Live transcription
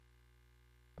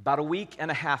About a week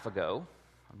and a half ago,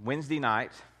 on Wednesday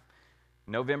night,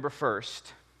 November 1st,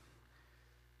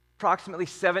 approximately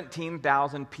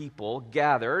 17,000 people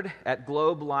gathered at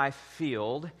Globe Life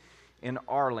Field in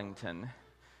Arlington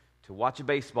to watch a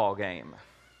baseball game.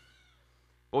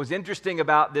 What was interesting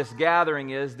about this gathering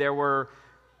is there were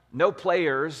no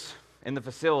players in the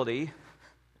facility.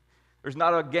 There's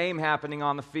not a game happening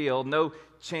on the field, no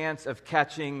chance of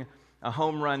catching a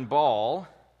home run ball.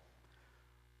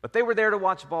 But they were there to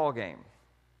watch a ball game.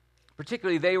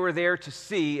 Particularly, they were there to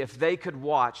see if they could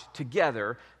watch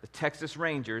together the Texas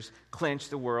Rangers clinch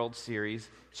the World Series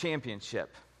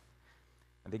championship.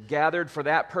 And they gathered for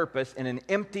that purpose in an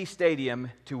empty stadium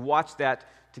to watch that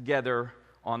together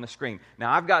on the screen.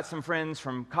 Now, I've got some friends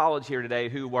from college here today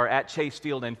who were at Chase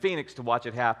Field in Phoenix to watch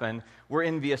it happen. We're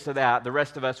envious of that. The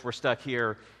rest of us were stuck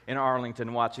here in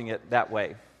Arlington watching it that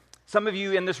way. Some of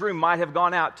you in this room might have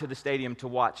gone out to the stadium to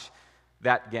watch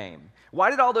that game.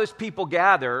 Why did all those people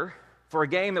gather for a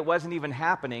game that wasn't even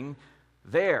happening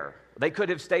there? They could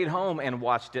have stayed home and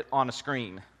watched it on a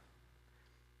screen.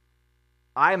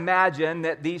 I imagine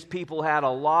that these people had a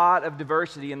lot of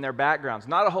diversity in their backgrounds,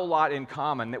 not a whole lot in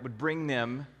common that would bring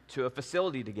them to a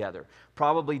facility together.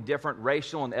 Probably different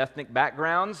racial and ethnic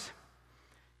backgrounds,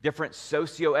 different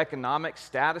socioeconomic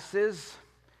statuses,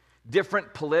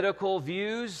 different political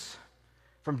views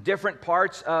from different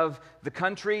parts of the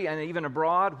country and even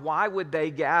abroad. Why would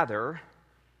they gather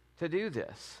to do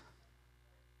this?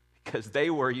 Because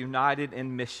they were united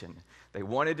in mission. They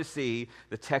wanted to see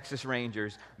the Texas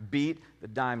Rangers beat the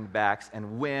Diamondbacks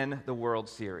and win the World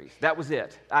Series. That was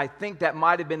it. I think that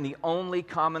might have been the only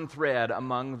common thread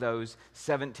among those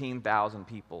 17,000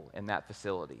 people in that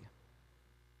facility.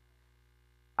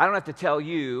 I don't have to tell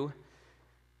you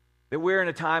that we're in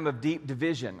a time of deep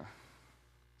division.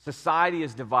 Society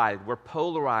is divided. We're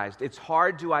polarized. It's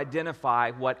hard to identify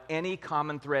what any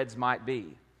common threads might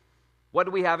be. What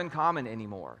do we have in common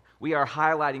anymore? We are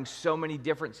highlighting so many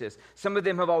differences. Some of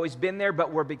them have always been there,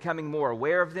 but we're becoming more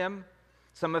aware of them.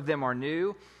 Some of them are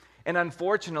new. And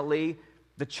unfortunately,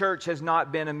 the church has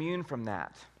not been immune from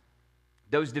that.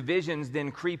 Those divisions then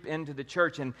creep into the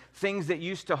church, and things that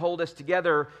used to hold us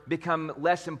together become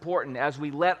less important as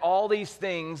we let all these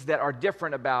things that are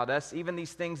different about us, even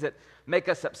these things that make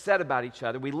us upset about each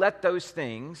other, we let those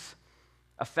things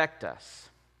affect us.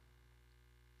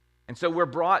 And so we're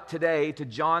brought today to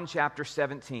John chapter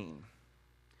 17,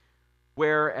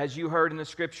 where, as you heard in the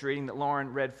scripture reading that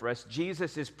Lauren read for us,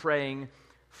 Jesus is praying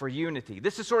for unity.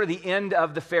 This is sort of the end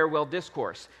of the farewell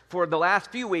discourse. For the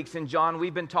last few weeks in John,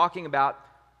 we've been talking about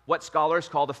what scholars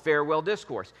call the farewell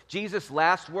discourse, Jesus'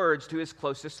 last words to his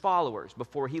closest followers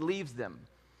before he leaves them.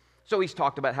 So he's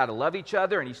talked about how to love each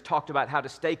other, and he's talked about how to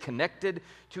stay connected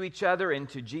to each other and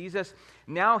to Jesus.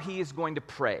 Now he is going to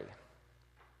pray.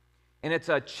 And it's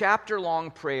a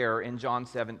chapter-long prayer in John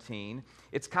 17.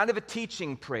 It's kind of a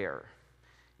teaching prayer.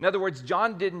 In other words,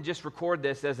 John didn't just record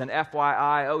this as an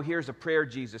FYI, oh, here's a prayer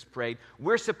Jesus prayed.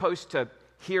 We're supposed to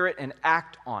hear it and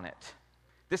act on it.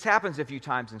 This happens a few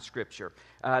times in Scripture.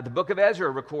 The book of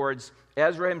Ezra records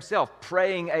Ezra himself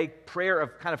praying a prayer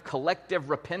of kind of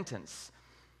collective repentance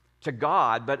to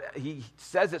God, but he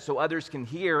says it so others can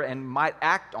hear and might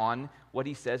act on what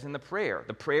he says in the prayer.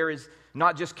 The prayer is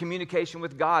not just communication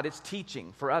with God, it's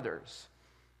teaching for others.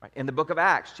 Right? In the book of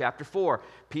Acts, chapter 4,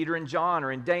 Peter and John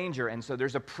are in danger, and so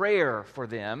there's a prayer for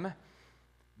them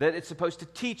that it's supposed to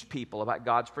teach people about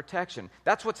God's protection.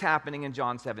 That's what's happening in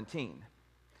John 17.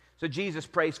 So Jesus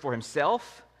prays for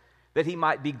himself, that he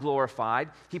might be glorified.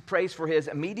 He prays for his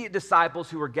immediate disciples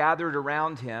who are gathered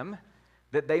around him,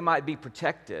 that they might be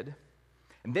protected.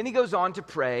 And then he goes on to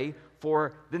pray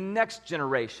for the next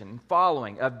generation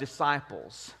following of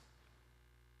disciples,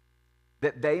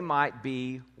 that they might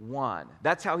be one.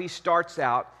 That's how he starts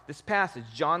out this passage.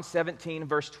 John 17,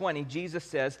 verse 20, Jesus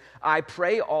says, I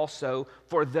pray also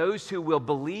for those who will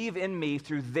believe in me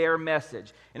through their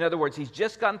message. In other words, he's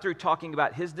just gotten through talking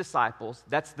about his disciples.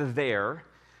 That's the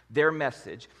their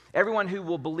message. Everyone who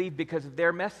will believe because of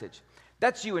their message.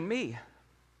 That's you and me.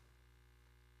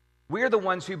 We're the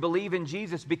ones who believe in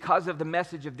Jesus because of the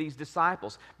message of these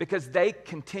disciples, because they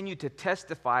continue to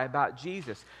testify about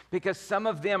Jesus, because some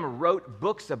of them wrote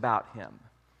books about him.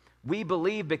 We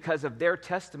believe because of their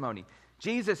testimony.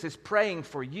 Jesus is praying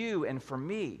for you and for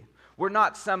me. We're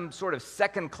not some sort of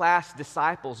second-class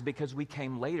disciples because we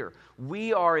came later.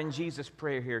 We are in Jesus'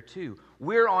 prayer here too.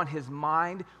 We're on his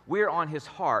mind, we're on his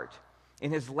heart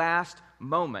in his last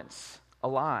moments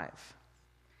alive.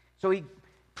 So he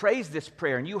prays this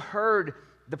prayer, and you heard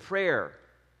the prayer.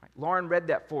 Lauren read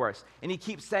that for us. And he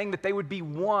keeps saying that they would be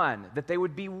one, that they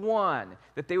would be one,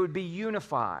 that they would be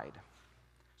unified.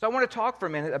 So I want to talk for a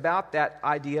minute about that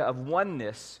idea of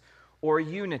oneness or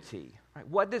unity. Right?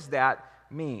 What does that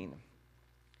mean?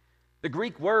 The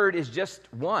Greek word is just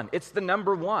one. It's the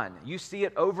number one. You see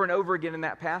it over and over again in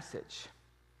that passage.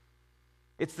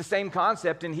 It's the same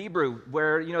concept in Hebrew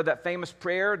where, that famous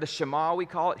prayer, the Shema we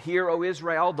call it, Hear, O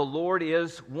Israel, the Lord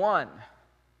is one.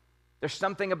 There's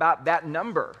something about that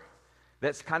number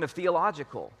that's kind of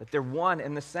theological, that they're one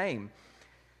and the same.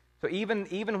 So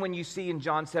even when you see in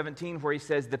John 17 where he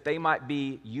says that they might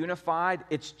be unified,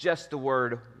 it's just the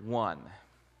word one.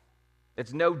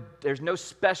 There's no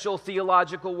special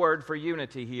theological word for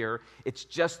unity here. It's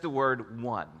just the word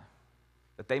one,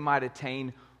 that they might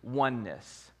attain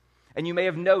oneness. And you may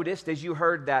have noticed as you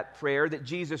heard that prayer that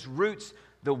Jesus roots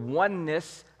the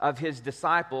oneness of his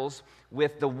disciples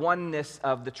with the oneness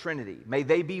of the Trinity. May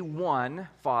they be one,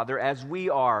 Father, as we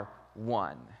are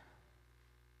one.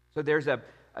 So there's a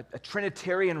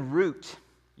Trinitarian root,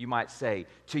 you might say,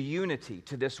 to unity,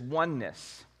 to this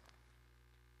oneness.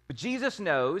 But Jesus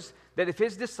knows that if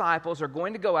his disciples are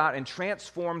going to go out and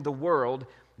transform the world,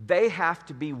 they have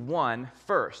to be one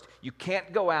first. You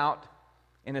can't go out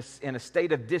in a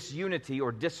state of disunity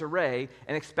or disarray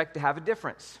and expect to have a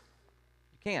difference.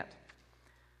 You can't.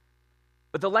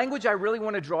 But the language I really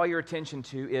want to draw your attention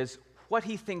to is what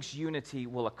he thinks unity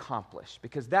will accomplish,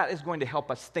 because that is going to help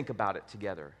us think about it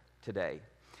together today.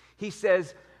 He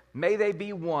says, may they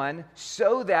be one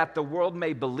so that the world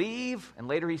may believe, and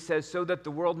later he says, so that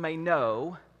the world may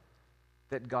know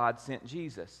that God sent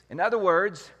Jesus. In other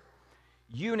words,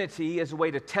 unity is a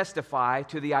way to testify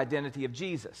to the identity of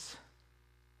Jesus.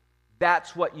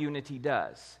 That's what unity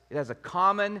does. It has a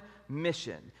common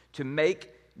mission to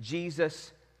make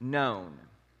Jesus known.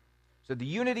 So the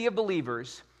unity of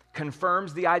believers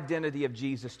confirms the identity of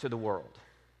Jesus to the world.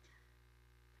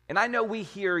 And I know we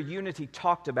hear unity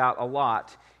talked about a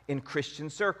lot in Christian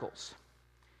circles.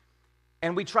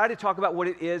 And we try to talk about what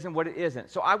it is and what it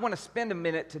isn't. So I want to spend a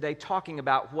minute today talking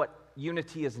about what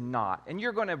unity is not. And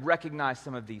you're going to recognize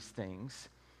some of these things.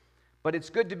 But it's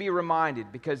good to be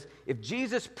reminded, because if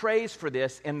Jesus prays for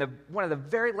this in one of the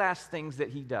very last things that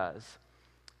he does,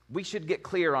 we should get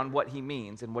clear on what he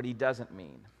means and what he doesn't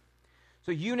mean.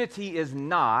 So unity is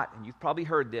not, and you've probably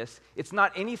heard this, it's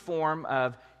not any form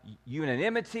of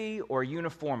unanimity or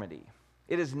uniformity.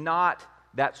 It is not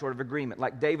that sort of agreement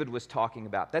like David was talking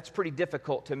about. That's pretty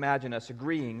difficult to imagine us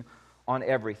agreeing on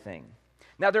everything.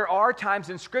 Now, there are times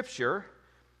in Scripture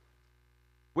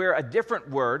where a different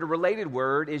word, a related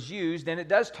word, is used, and it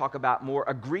does talk about more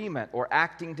agreement or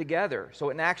acting together.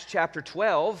 So in Acts chapter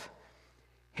 12,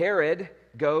 Herod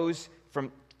goes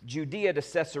from Judea to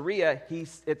Caesarea.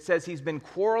 It says he's been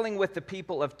quarreling with the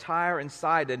people of Tyre and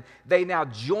Sidon. They now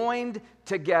joined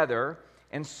together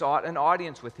and sought an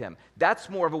audience with him. That's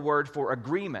more of a word for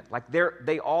agreement. Like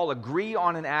they all agree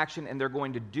on an action and they're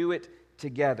going to do it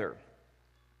together.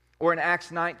 Or in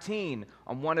Acts 19,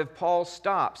 on one of Paul's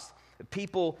stops, the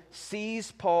people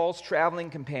seized Paul's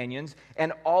traveling companions,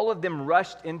 and all of them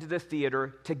rushed into the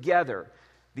theater together.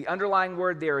 The underlying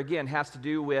word there, again, has to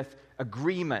do with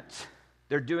agreement.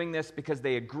 They're doing this because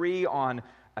they agree on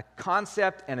a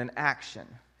concept and an action.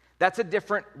 That's a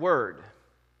different word.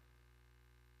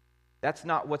 That's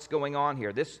not what's going on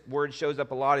here. This word shows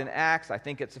up a lot in Acts. I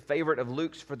think it's a favorite of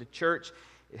Luke's for the church.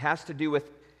 It has to do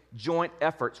with joint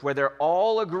efforts where they're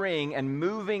all agreeing and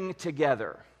moving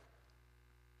together.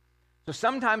 So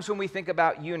sometimes when we think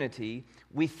about unity,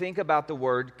 we think about the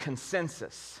word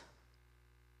consensus,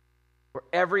 where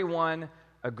everyone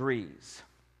agrees.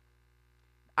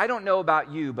 I don't know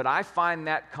about you, but I find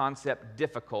that concept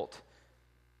difficult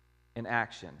in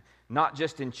action. Not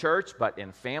just in church, but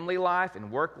in family life, in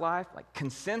work life, like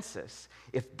consensus.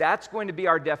 If that's going to be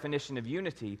our definition of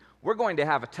unity, we're going to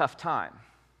have a tough time.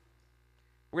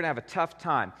 We're going to have a tough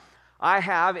time. I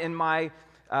have in my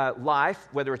life,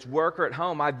 whether it's work or at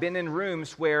home, I've been in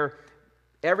rooms where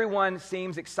everyone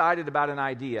seems excited about an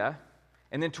idea,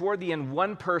 and then toward the end,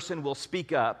 one person will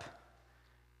speak up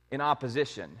in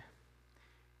opposition.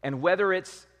 And whether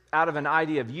it's out of an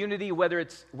idea of unity,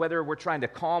 whether we're trying to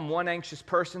calm one anxious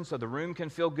person so the room can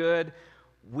feel good,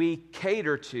 we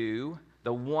cater to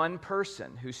the one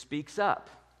person who speaks up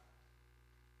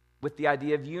with the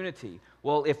idea of unity.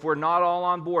 Well, if we're not all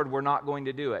on board, we're not going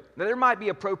to do it. Now, there might be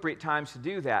appropriate times to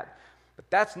do that, but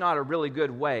that's not a really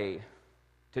good way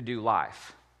to do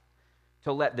life,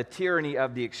 to let the tyranny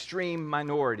of the extreme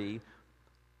minority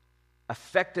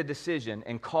affect a decision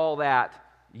and call that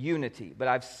unity. But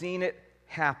I've seen it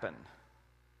happen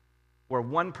where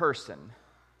one person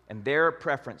and their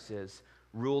preferences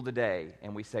rule the day,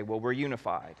 and we say, well, we're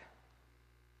unified.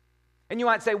 And you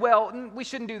might say, well, we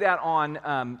shouldn't do that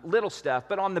on little stuff,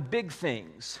 but on the big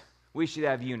things, we should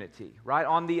have unity, right?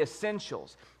 On the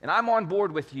essentials. And I'm on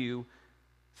board with you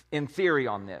in theory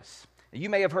on this. You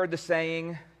may have heard the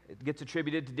saying, it gets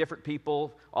attributed to different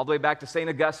people, all the way back to St.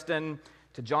 Augustine,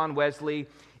 to John Wesley.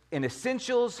 In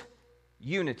essentials,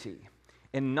 unity.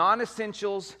 In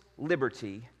non-essentials,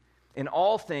 liberty. In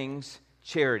all things,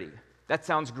 charity. That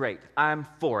sounds great. I'm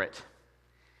for it.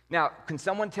 Now, can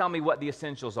someone tell me what the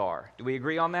essentials are? Do we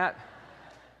agree on that?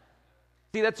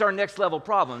 See, that's our next level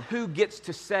problem. Who gets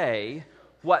to say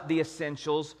what the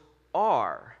essentials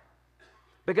are?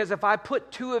 Because if I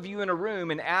put two of you in a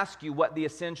room and ask you what the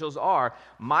essentials are,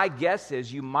 my guess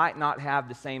is you might not have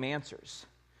the same answers.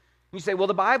 You say, well,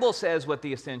 the Bible says what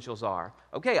the essentials are.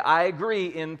 Okay, I agree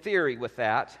in theory with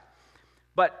that.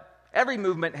 But every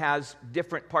movement has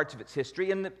different parts of its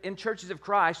history. In Churches of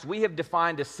Christ, we have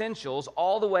defined essentials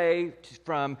all the way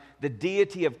from the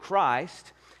deity of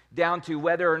Christ down to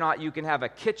whether or not you can have a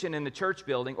kitchen in the church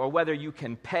building or whether you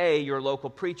can pay your local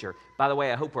preacher. By the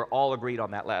way, I hope we're all agreed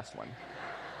on that last one.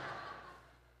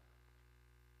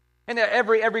 And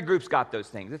every group's got those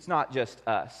things. It's not just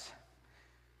us.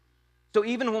 So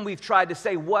even when we've tried to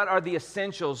say what are the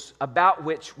essentials about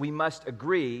which we must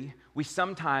agree, we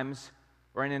sometimes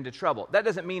run into trouble. That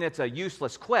doesn't mean it's a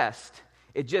useless quest.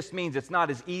 It just means it's not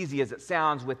as easy as it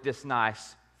sounds with this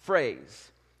nice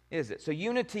phrase, is it? So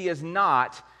unity is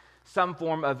not some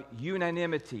form of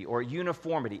unanimity or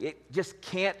uniformity. It just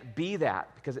can't be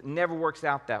that because it never works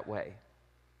out that way.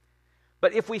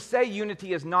 But if we say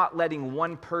unity is not letting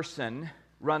one person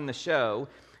run the show,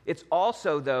 it's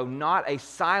also, though, not a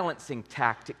silencing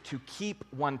tactic to keep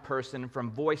one person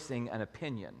from voicing an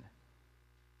opinion.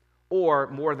 Or,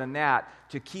 more than that,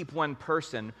 to keep one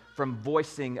person from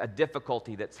voicing a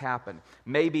difficulty that's happened.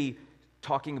 Maybe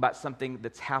talking about something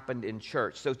that's happened in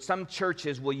church. So some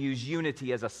churches will use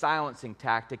unity as a silencing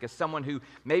tactic, as someone who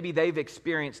maybe they've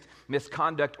experienced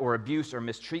misconduct or abuse or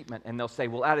mistreatment, and they'll say,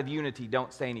 well, out of unity,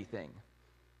 don't say anything.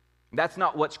 That's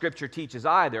not what Scripture teaches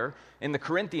either. In the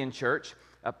Corinthian church,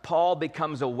 Paul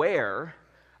becomes aware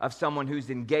of someone who's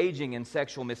engaging in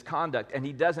sexual misconduct, and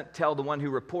he doesn't tell the one who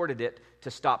reported it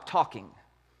to stop talking.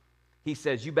 He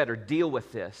says, you better deal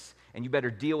with this, and you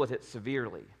better deal with it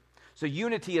severely. So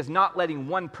unity is not letting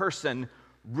one person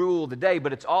rule the day,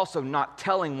 but it's also not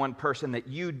telling one person that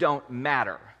you don't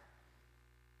matter.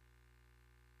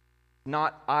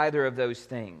 Not either of those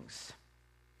things.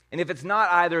 And if it's not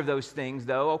either of those things,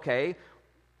 though, okay,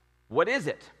 what is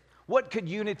it? What could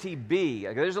unity be?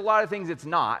 There's a lot of things it's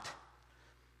not.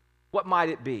 What might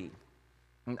it be?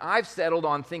 And I've settled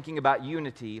on thinking about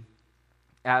unity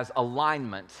as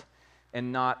alignment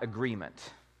and not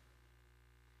agreement.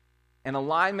 And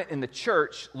alignment in the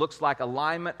church looks like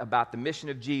alignment about the mission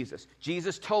of Jesus.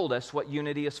 Jesus told us what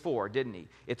unity is for, didn't he?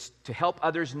 It's to help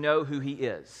others know who he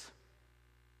is.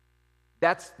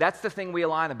 That's the thing we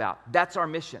align about. That's our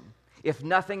mission. If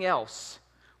nothing else,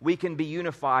 we can be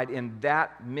unified in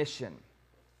that mission.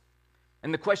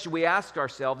 And the question we ask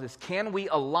ourselves is, can we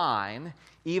align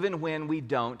even when we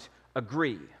don't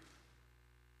agree?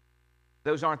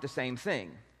 Those aren't the same thing.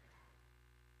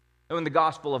 In the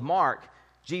Gospel of Mark,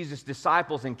 Jesus'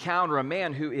 disciples encounter a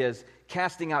man who is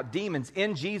casting out demons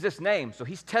in Jesus' name. So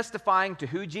he's testifying to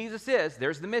who Jesus is.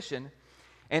 There's the mission.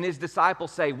 And his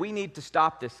disciples say, we need to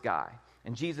stop this guy.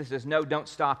 And Jesus says, no, don't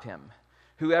stop him.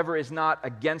 Whoever is not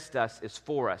against us is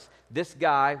for us. This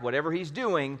guy, whatever he's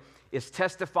doing, is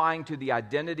testifying to the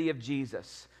identity of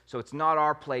Jesus. So it's not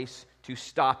our place to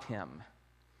stop him.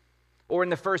 Or in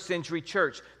the first century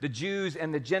church, the Jews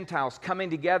and the Gentiles coming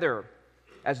together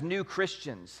as new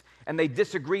Christians, and they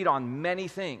disagreed on many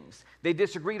things. They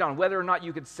disagreed on whether or not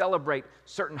you could celebrate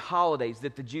certain holidays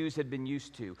that the Jews had been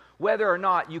used to, whether or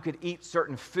not you could eat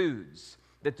certain foods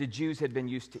that the Jews had been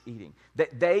used to eating.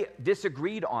 They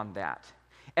disagreed on that.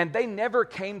 And they never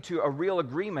came to a real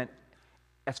agreement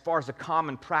as far as a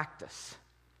common practice.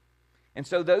 And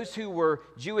so those who were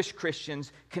Jewish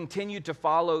Christians continued to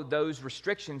follow those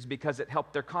restrictions because it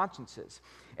helped their consciences.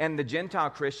 And the Gentile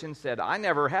Christians said, I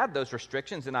never had those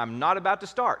restrictions and I'm not about to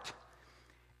start.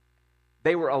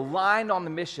 They were aligned on the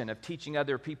mission of teaching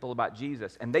other people about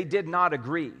Jesus, and they did not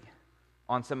agree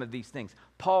on some of these things.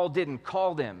 Paul didn't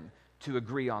call them to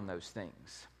agree on those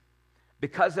things.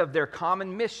 Because of their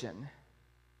common mission,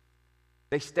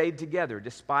 they stayed together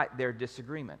despite their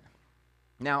disagreement.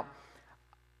 Now,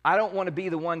 I don't want to be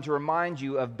the one to remind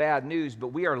you of bad news, but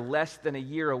we are less than a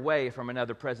year away from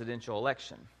another presidential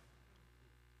election.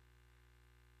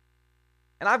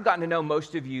 And I've gotten to know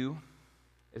most of you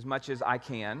as much as I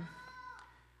can.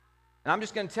 And I'm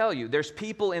just going to tell you, there's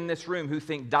people in this room who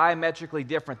think diametrically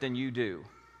different than you do.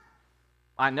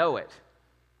 I know it.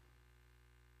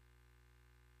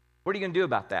 What are you going to do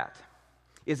about that?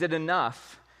 Is it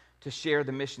enough to share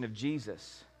the mission of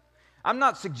Jesus? I'm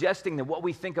not suggesting that what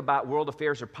we think about world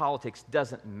affairs or politics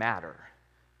doesn't matter.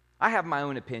 I have my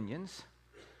own opinions.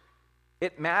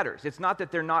 It matters. It's not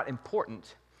that they're not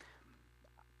important.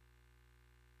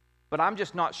 But I'm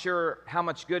just not sure how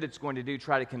much good it's going to do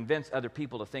try to convince other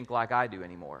people to think like I do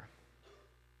anymore.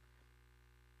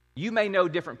 You may know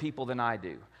different people than I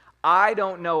do. I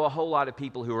don't know a whole lot of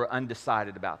people who are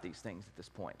undecided about these things at this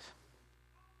point.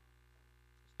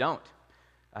 Don't.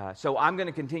 So I'm going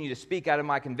to continue to speak out of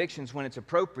my convictions when it's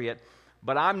appropriate,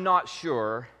 but I'm not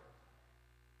sure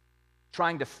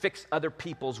trying to fix other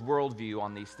people's worldview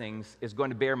on these things is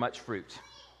going to bear much fruit.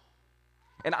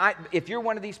 And if you're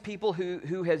one of these people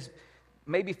who has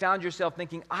maybe found yourself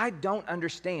thinking, I don't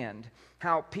understand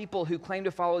how people who claim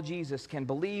to follow Jesus can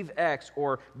believe X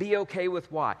or be okay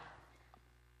with Y,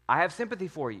 I have sympathy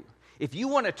for you. If you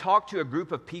want to talk to a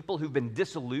group of people who've been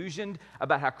disillusioned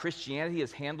about how Christianity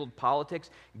has handled politics,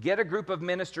 get a group of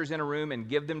ministers in a room and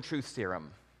give them truth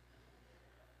serum.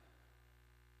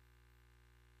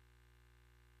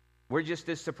 We're just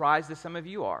as surprised as some of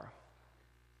you are.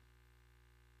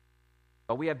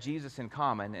 But we have Jesus in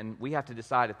common, and we have to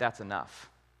decide if that's enough.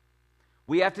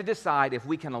 We have to decide if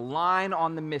we can align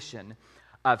on the mission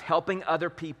of helping other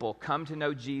people come to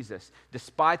know Jesus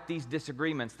despite these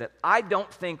disagreements that I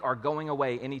don't think are going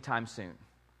away anytime soon.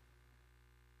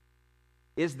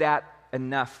 Is that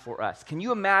enough for us? Can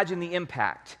you imagine the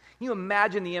impact? Can you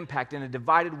imagine the impact in a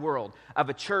divided world of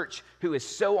a church who is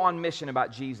so on mission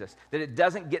about Jesus that it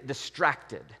doesn't get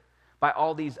distracted by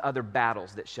all these other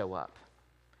battles that show up?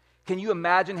 Can you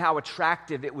imagine how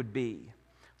attractive it would be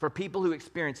for people who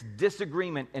experience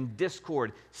disagreement and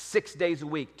discord 6 days a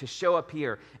week to show up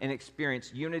here and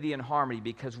experience unity and harmony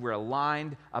because we're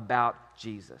aligned about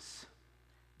Jesus?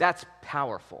 That's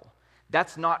powerful.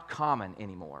 That's not common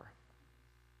anymore.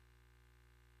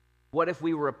 What if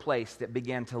we were a place that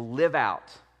began to live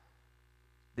out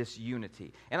this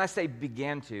unity? And I say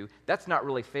began to, that's not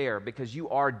really fair because you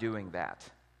are doing that.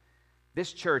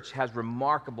 This church has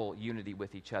remarkable unity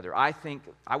with each other. I think,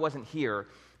 I wasn't here,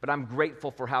 but I'm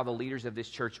grateful for how the leaders of this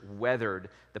church weathered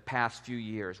the past few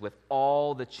years with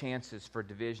all the chances for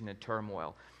division and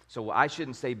turmoil. So I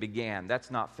shouldn't say began.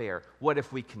 That's not fair. What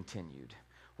if we continued?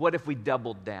 What if we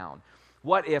doubled down?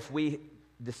 What if we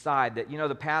decide that,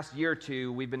 the past year or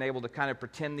two, we've been able to kind of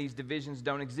pretend these divisions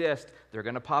don't exist. They're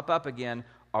going to pop up again.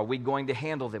 Are we going to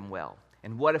handle them well?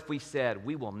 And what if we said,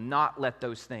 we will not let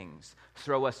those things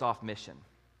throw us off mission?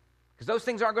 Because those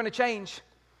things aren't going to change.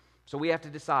 So we have to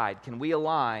decide, can we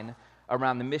align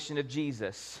around the mission of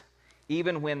Jesus,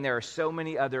 even when there are so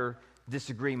many other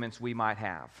disagreements we might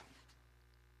have?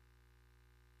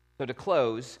 So to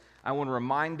close, I want to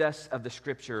remind us of the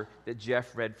scripture that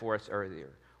Jeff read for us earlier,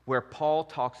 where Paul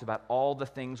talks about all the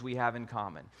things we have in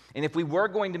common. And if we were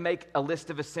going to make a list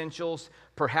of essentials,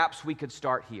 perhaps we could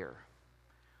start here,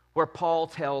 where Paul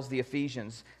tells the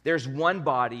Ephesians, there's one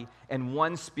body and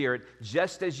one Spirit,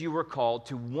 just as you were called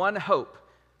to one hope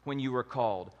when you were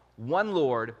called, one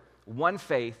Lord, one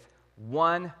faith,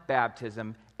 one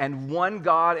baptism, and one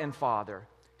God and Father,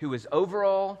 who is over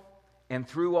all and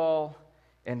through all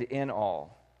and in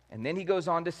all. And then he goes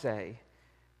on to say,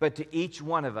 but to each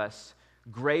one of us,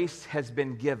 grace has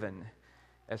been given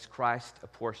as Christ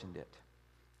apportioned it.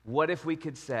 What if we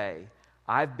could say,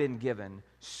 I've been given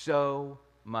so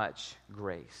much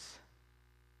grace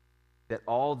that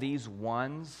all these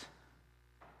ones,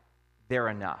 they're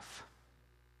enough.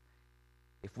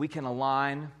 If we can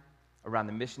align around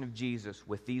the mission of Jesus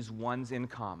with these ones in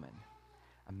common,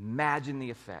 imagine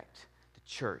the effect the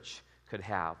church could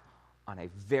have on a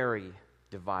very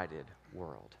divided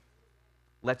world.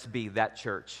 Let's be that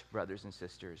church, brothers and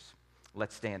sisters.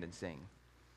 Let's stand and sing.